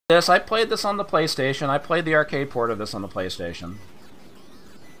This, I played this on the PlayStation. I played the arcade port of this on the PlayStation.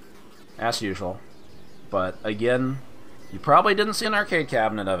 As usual. But, again, you probably didn't see an arcade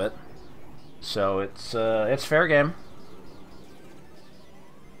cabinet of it. So, it's fair game.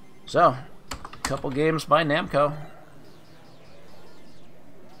 So, a couple games by Namco.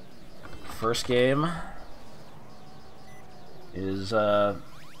 First game is, I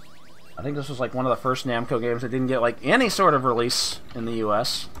think this was like one of the first Namco games that didn't get like any sort of release in the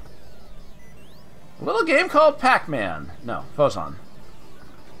US. A little game called Pac-Man. No, Phozon.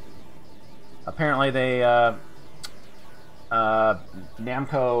 Apparently they,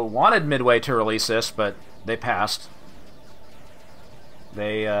 Namco wanted Midway to release this, but they passed.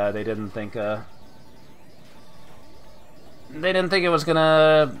 They didn't think, they didn't think it was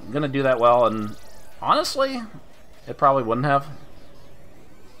gonna do that well, and honestly, it probably wouldn't have.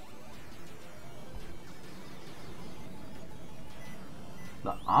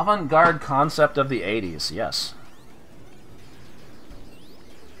 The avant-garde concept of the 80s, yes.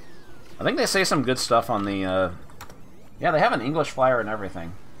 I think they say some good stuff on the, yeah, they have an English flyer and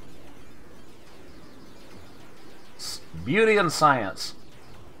everything. Beauty and science.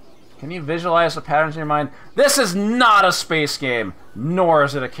 Can you visualize the patterns in your mind? This is not a space game, nor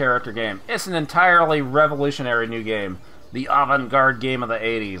is it a character game. It's an entirely revolutionary new game. The avant-garde game of the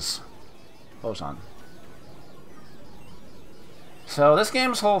 80s. Phozon. So this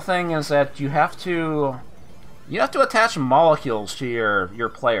game's whole thing is that you have to attach molecules to your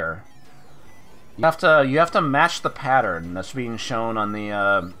player. You have to match the pattern that's being shown on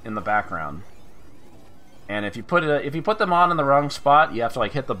the in the background. And if you put them on in the wrong spot, you have to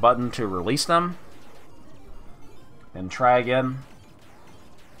like hit the button to release them. And try again.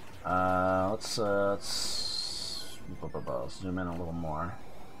 Let's zoom in a little more.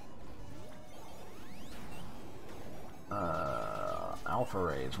 Alpha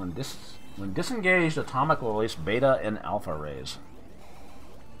rays. When disengaged, atomic will release beta and alpha rays.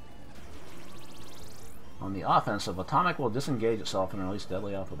 On the offensive, atomic will disengage itself and release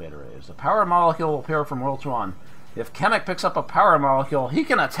deadly alpha beta rays. The power molecule will appear from world 2 on. If Chemic picks up a power molecule, he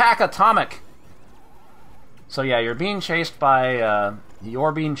can attack atomic. So yeah, you're being chased by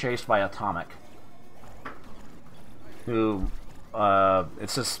atomic. Who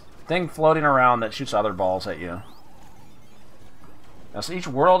it's this thing floating around that shoots other balls at you. As each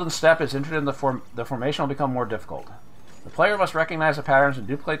world and step is entered in the formation will become more difficult. The player must recognize the patterns and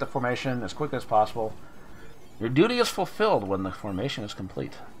duplicate the formation as quickly as possible. Your duty is fulfilled when the formation is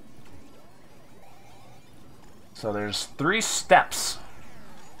complete. So there's 3 steps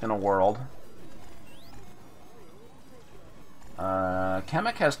in a world.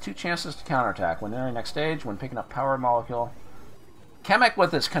 Chemic has 2 chances to counterattack. When entering next stage, when picking up power molecule, Chemic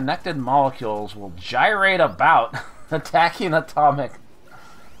with its connected molecules will gyrate about, attacking atomic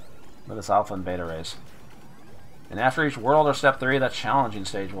with its alpha and beta rays. And after each world or step 3, that challenging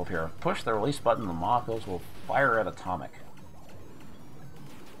stage will appear. Push the release button, the molecules will fire at atomic.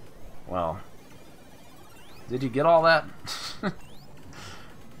 Well, did you get all that?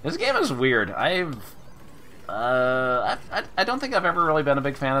 This game is weird. I don't think I've ever really been a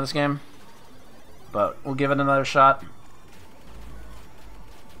big fan of this game, but we'll give it another shot.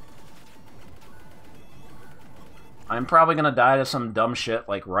 I'm probably gonna die to some dumb shit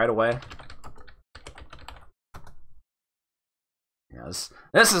like right away. Yes,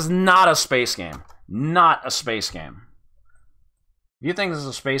 this is not a space game. Not a space game. If you think this is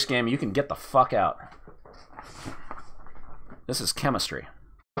a space game, you can get the fuck out. This is chemistry.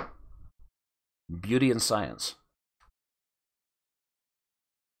 Beauty and science.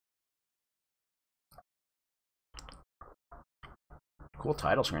 Cool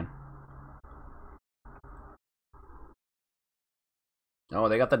title screen. Oh,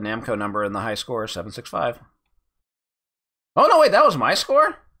 they got the Namco number in the high score, 765. Oh, no, wait, that was my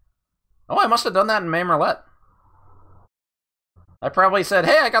score? Oh, I must have done that in MAME Roulette. I probably said,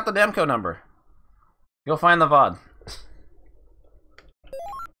 hey, I got the Namco number. Go find the VOD.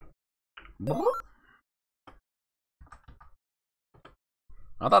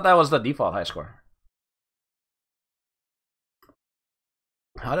 I thought that was the default high score.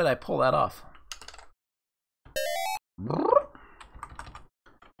 How did I pull that off?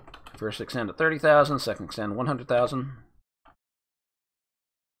 First extend to 30,000, second extend 100,000.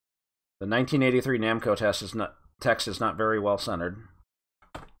 The 1983 Namco text is not very well centered.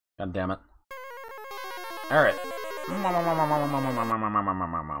 God damn it. Alright.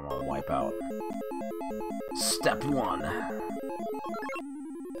 Wipe out. Step 1.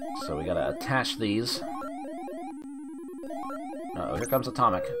 So we gotta attach these. Uh-oh, here comes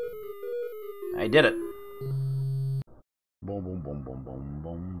Atomic. I did it. Boom, boom, boom, boom, boom,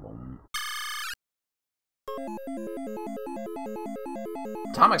 boom, boom.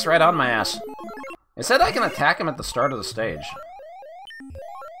 Atomic's right on my ass. It said I can attack him at the start of the stage.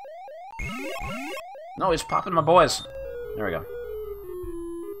 No, he's popping my boys. There we go.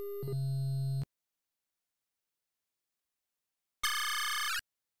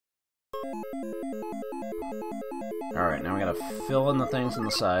 Alright, now we gotta fill in the things on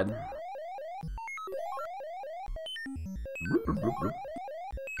the side. Bloop, bloop, bloop, bloop.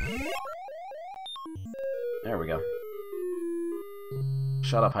 There we go.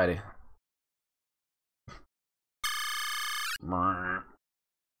 Shut up, Heidi.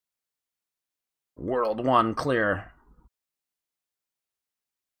 World 1 clear.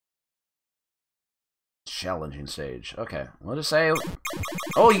 Challenging stage. Okay, we'll just say...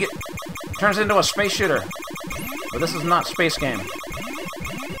 Oh, you get... Turns into a space shooter. But this is not space game.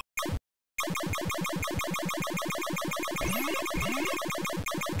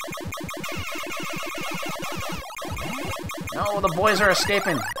 No, the boys are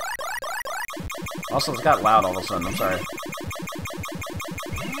escaping. Also, it's got loud all of a sudden. I'm sorry.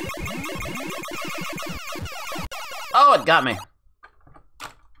 Oh, it got me.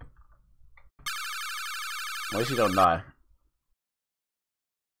 At least you don't die.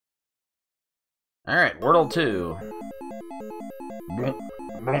 Alright, Wordle 2. Blink,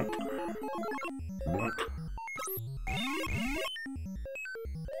 blink, blink.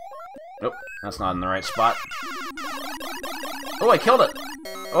 Nope, that's not in the right spot. Oh, I killed it!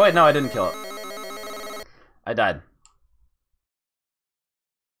 Oh wait, no, I didn't kill it. I died.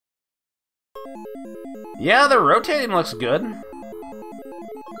 Yeah, the rotating looks good.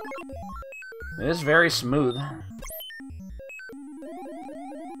 It is very smooth.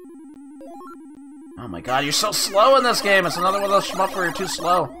 Oh my god, you're so slow in this game! It's another one of those shmups where you're too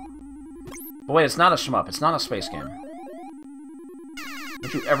slow. But wait, it's not a shmup. It's not a space game.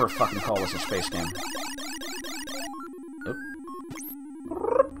 Don't you ever fucking call this a space game. Oop.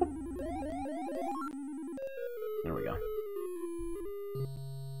 There we go.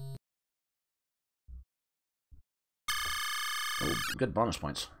 Oh, good bonus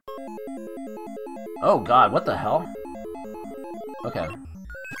points. Oh god, what the hell? Okay.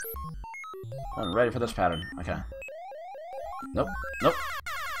 I'm ready for this pattern. Okay. Nope. Nope.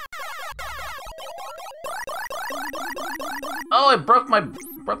 Oh, it broke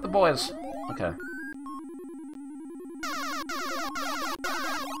the boys. Okay.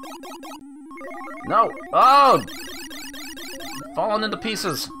 No! Oh! Falling into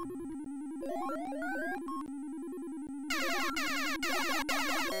pieces.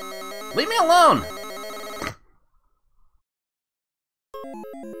 Leave me alone!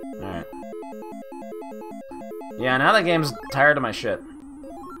 Alright. Yeah, now the game's tired of my shit.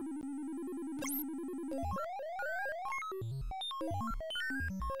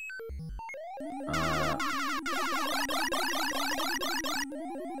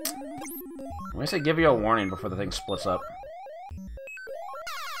 Let me say give you a warning before the thing splits up.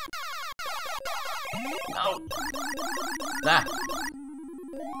 No! Ah!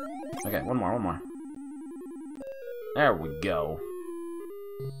 Okay, one more. There we go.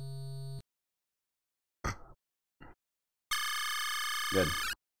 Good.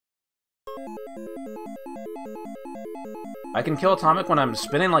 I can kill Atomic when I'm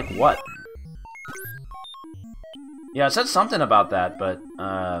spinning like what? Yeah, it said something about that, but,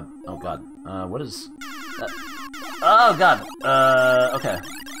 oh god. What is... oh god! Okay.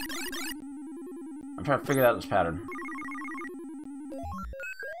 I'm trying to figure out this pattern.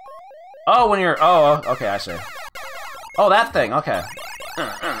 Oh, when you're... oh, okay, I see. Oh, that thing, okay.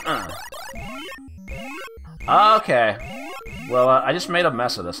 Okay. Well, I just made a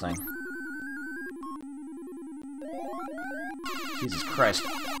mess of this thing. Jesus Christ.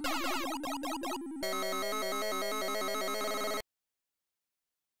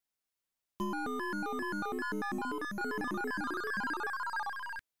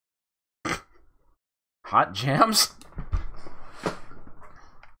 Hot jams?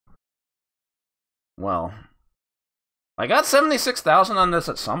 Well, I got 76,000 on this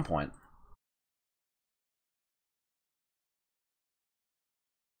at some point.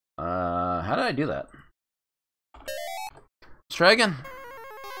 How did I do that? Let's try again.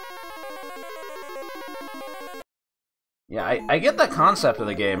 Yeah, I get the concept of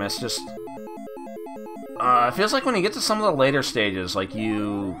the game, it's just... it feels like when you get to some of the later stages, like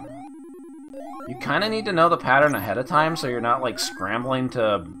you kind of need to know the pattern ahead of time, so you're not, like, scrambling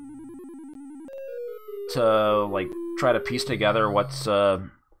to like, try to piece together what's,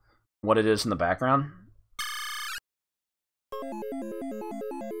 what it is in the background.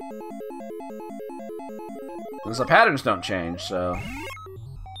 Because the patterns don't change, so...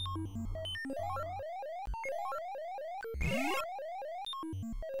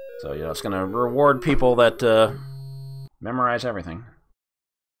 So, you know, it's gonna reward people that memorize everything.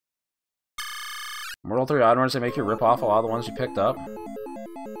 World 3 onwards, they make you rip off a lot of the ones you picked up.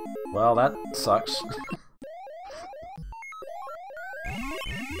 Well, that sucks.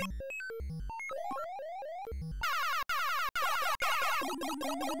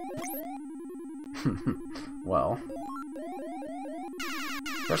 Well.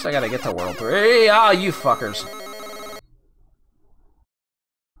 First I gotta get to World 3. Ah, you fuckers.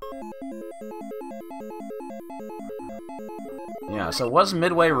 Yeah, so it was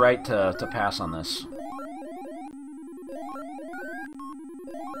midway right to pass on this.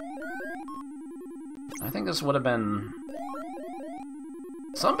 I think this would have been...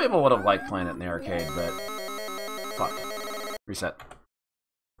 Some people would have liked playing it in the arcade, but... Fuck. Reset.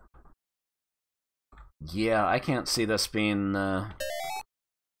 Yeah, I can't see this being,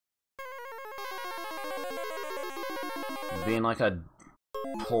 being like a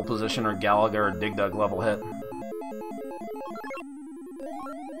pole position or Gallagher or Dig Dug level hit.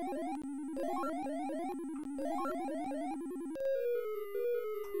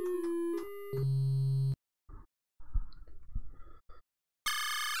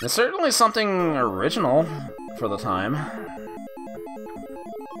 It's certainly something original for the time.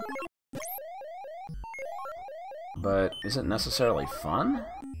 But is it necessarily fun?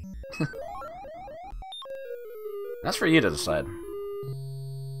 That's for you to decide.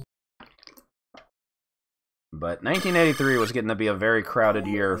 But 1983 was getting to be a very crowded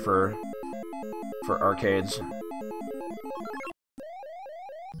year for arcades.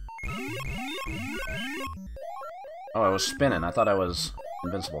 Oh, I was spinning. I thought I was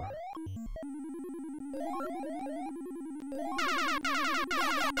invincible.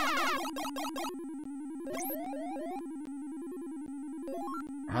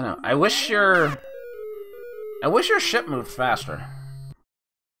 I don't know. I wish your ship moved faster.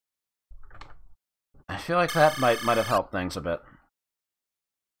 I feel like that might have helped things a bit.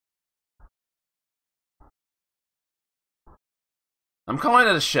 I'm calling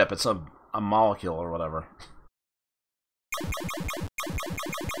it a ship. It's a molecule or whatever.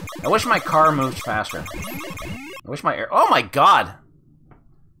 I wish my car moved faster. I wish my air... Oh my god!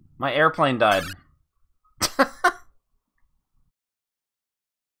 My airplane died.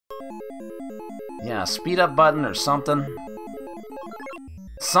 Yeah, speed up button or something.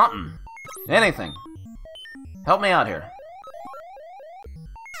 Something. Anything. Help me out here.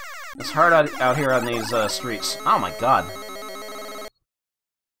 It's hard out here on these streets. Oh my god.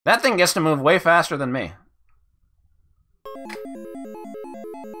 That thing gets to move way faster than me.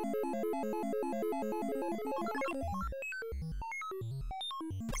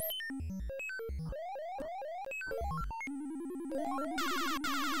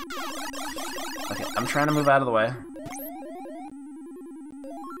 Okay, I'm trying to move out of the way.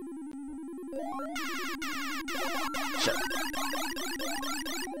 Shit.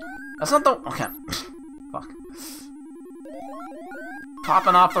 That's not the... Okay. Fuck.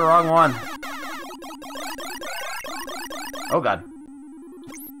 Popping off the wrong one. Oh god.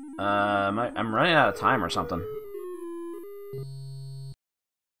 I'm running out of time or something.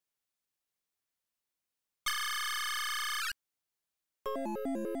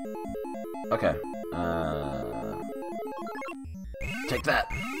 Okay. Take that.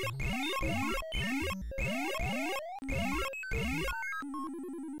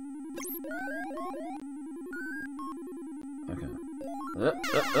 Okay.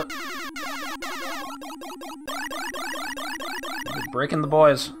 Breaking the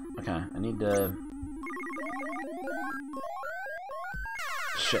boys. Okay, I need to...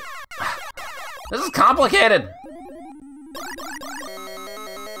 Shit. This is complicated!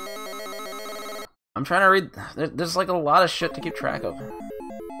 I'm trying to read... There's like a lot of shit to keep track of.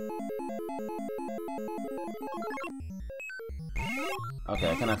 Okay,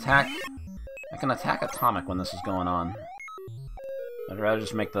 I can attack atomic when this is going on. I'd rather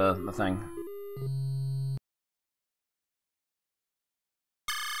just make the thing.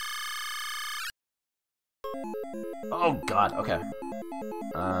 Oh god, okay.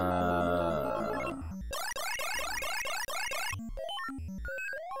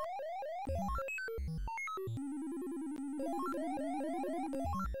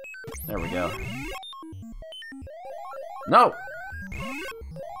 There we go. No!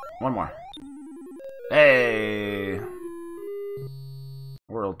 One more. Hey!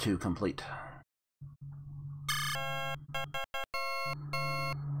 World 2 complete.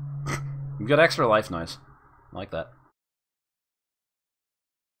 Good extra life noise. I like that.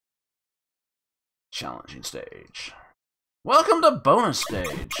 Challenging stage. Welcome to bonus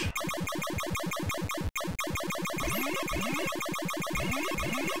stage.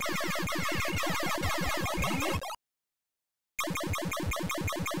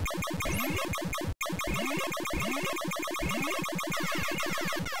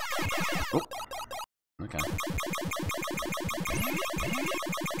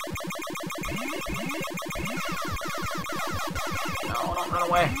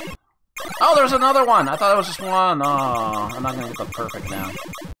 there was another one! I thought it was just one. Oh, I'm not gonna get the perfect now.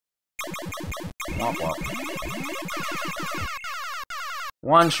 Womp womp.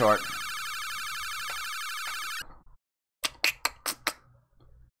 One short.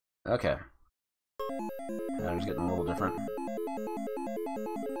 Okay. That was getting a little different.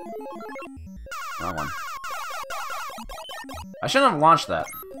 Wrong one. I shouldn't have launched that.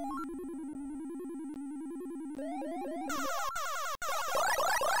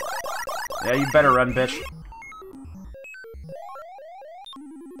 Yeah, you better run, bitch.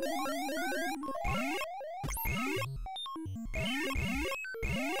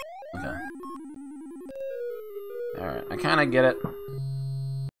 Okay. Alright, I kinda get it.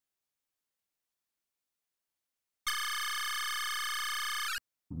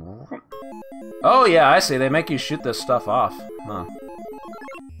 Oh yeah, I see. They make you shoot this stuff off. Huh.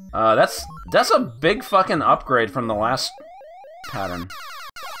 That's a big fucking upgrade from the last pattern.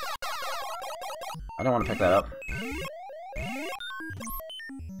 I don't want to pick that up.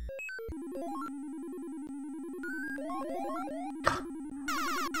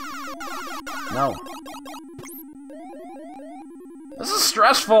 No. This is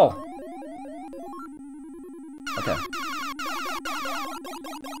stressful! Okay.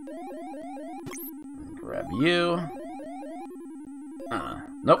 Grab you.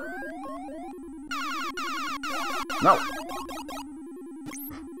 Nope. No.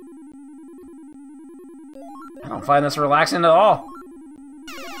 I don't find this relaxing at all.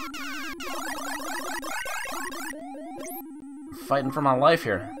 I'm fighting for my life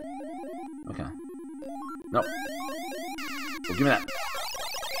here. Okay. Nope. Well, give me that.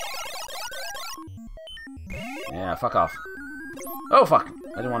 Yeah, fuck off. Oh, fuck.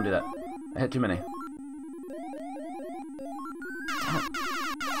 I didn't want to do that. I hit too many.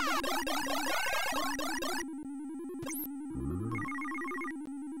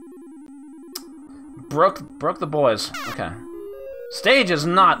 Broke the boys. Okay. Stage is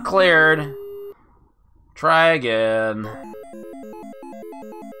not cleared. Try again.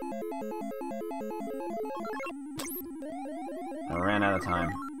 I ran out of time.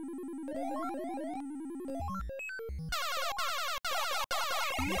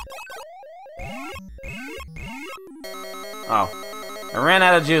 Oh. I ran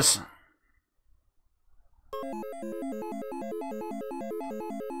out of juice.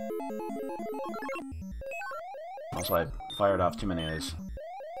 Also, I fired off too many of these.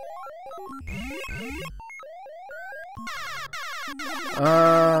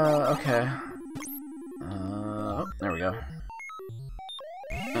 Okay. Oh, there we go.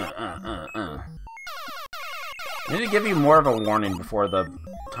 I need to give you more of a warning before the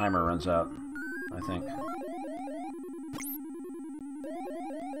timer runs out, I think.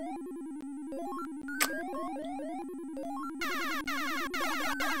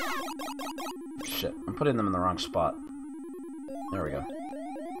 Shit, I'm putting them in the wrong spot. There we go.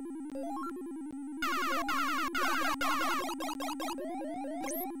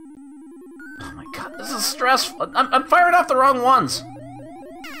 Oh my god, this is stressful. I'm firing off the wrong ones.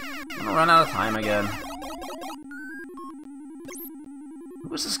 I'm gonna run out of time again. Who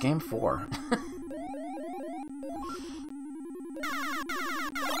was this game for?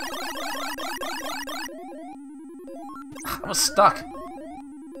 I was stuck.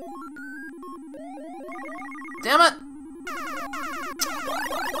 Damn it!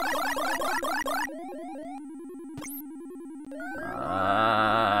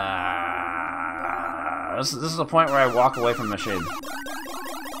 This is the point where I walk away from the machine.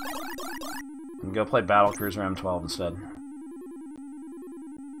 And go play Battle Cruiser M12 instead.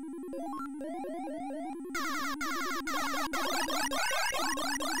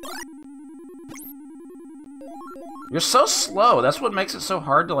 You're so slow. That's what makes it so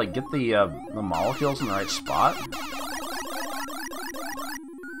hard to like get the molecules in the right spot.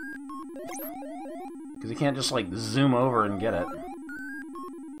 Because you can't just like zoom over and get it.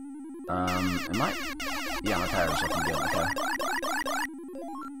 Am I? Yeah, my tires are looking good. Okay.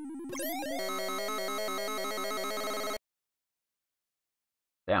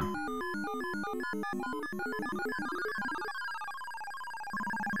 Damn.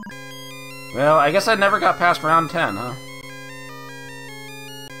 Well, I guess I never got past round 10, huh?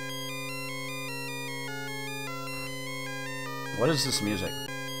 What is this music?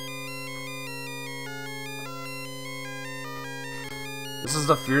 This is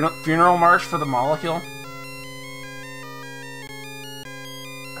the funeral march for the molecule?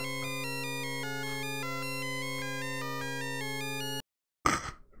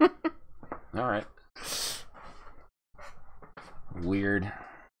 Alright. Weird.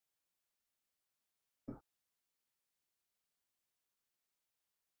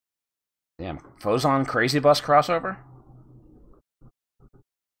 Damn, Phozon Crazy Bus crossover?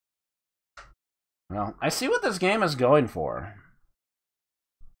 Well, I see what this game is going for.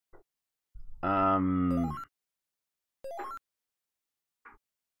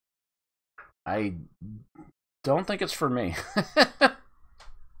 I don't think it's for me.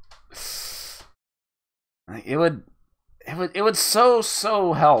 It would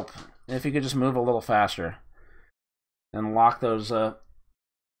so help if you could just move a little faster and lock those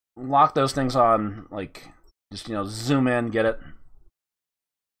things on, like, just, you know, zoom in, get it.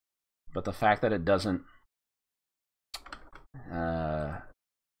 But the fact that it doesn't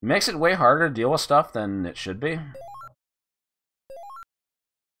makes it way harder to deal with stuff than it should be.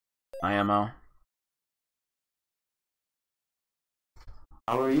 IMO.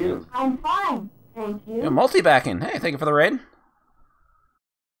 How are you? I'm fine, thank you. Multi-backing. Hey, thank you for the raid.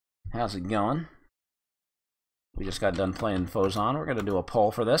 How's it going? We just got done playing Phozon. We're going to do a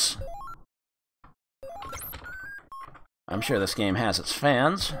poll for this. I'm sure this game has its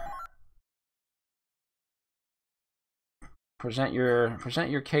fans. Present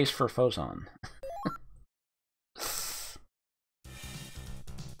your case for Phozon.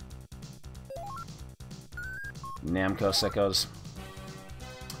 Namco sickos.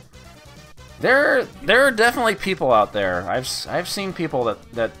 There are definitely people out there. I've seen people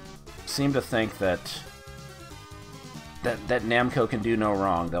that seem to think that Namco can do no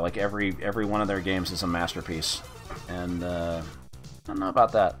wrong. That like every one of their games is a masterpiece, and I don't know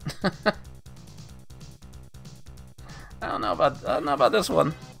about that. I don't know about this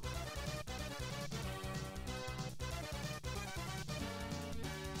one.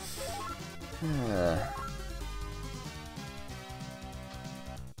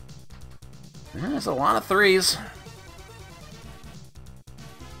 There's a lot of threes.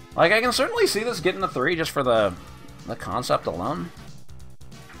 Like, I can certainly see this getting a 3 just for the concept alone.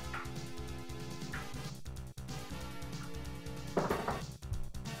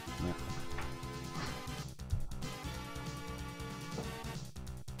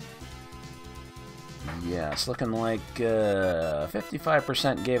 Yeah, it's looking like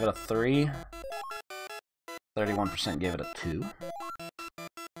 55% gave it a 3. 31% gave it a 2.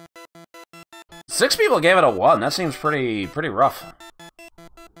 6 people gave it a 1. That seems pretty rough.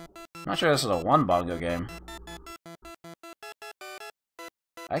 I'm not sure this is a 1 bongo game.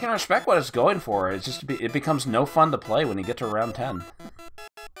 I can respect what it's going for. It's just it becomes no fun to play when you get to round 10.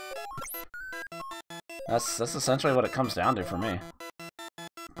 That's essentially what it comes down to for me.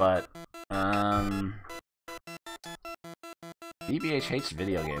 But BBH hates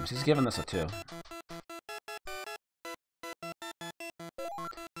video games. He's giving this a 2.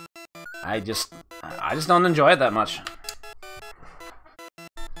 I just don't enjoy it that much.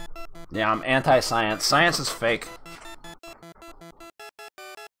 Yeah, I'm anti-science. Science is fake.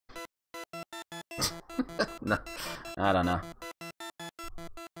 No, I don't know.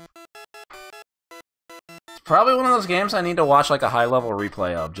 It's probably one of those games I need to watch like a high-level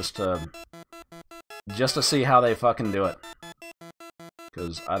replay of just to see how they fucking do it.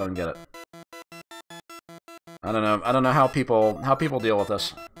 Because I don't get it. I don't know how people deal with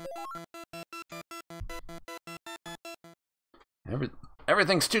this.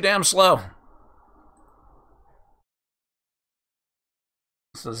 Everything's too damn slow.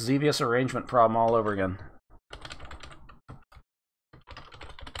 It's a Xevious arrangement problem all over again.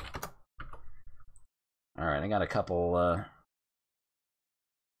 Alright, I got a couple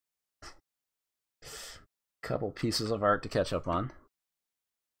pieces of art to catch up on.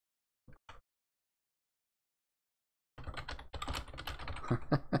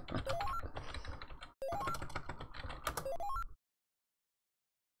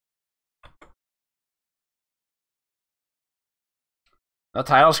 The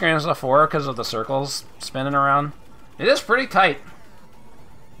title screen is a 4 because of the circles spinning around. It is pretty tight.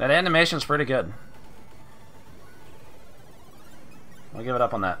 That animation's pretty good. I'll give it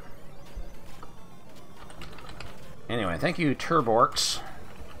up on that. Anyway, thank you, Turborks.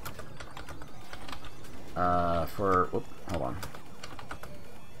 For... Whoop, hold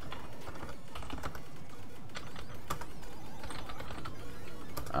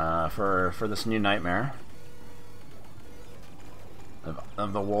on. For this new nightmare.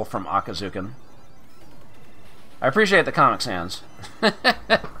 Of the wolf from Akazuken. I appreciate the comic sans.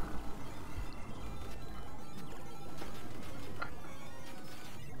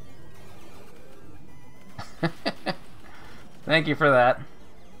 Thank you for that.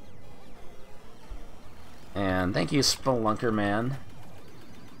 And thank you, Spelunker Man.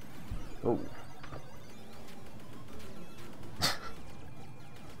 Oh.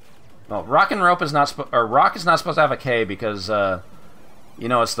 Well, Rock and Rope is not Rock is not supposed to have a K because You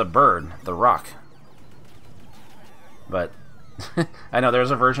know, it's the bird, the rock. But I know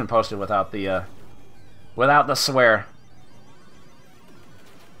there's a version posted without the swear.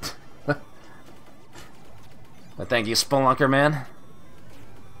 But thank you, Spelunker man.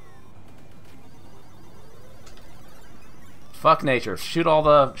 Fuck nature. Shoot all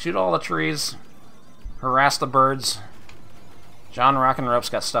the trees. Harass the birds. John Rock'n'Rope's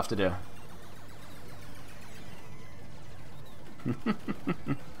got stuff to do.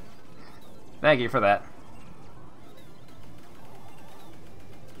 Thank you for that.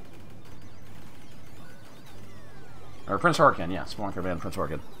 Or Prince Horkin, yeah, Spelunker man, Prince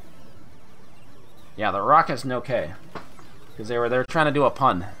Horkin. Yeah, the Rock is no K. Because they're trying to do a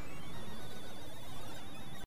pun.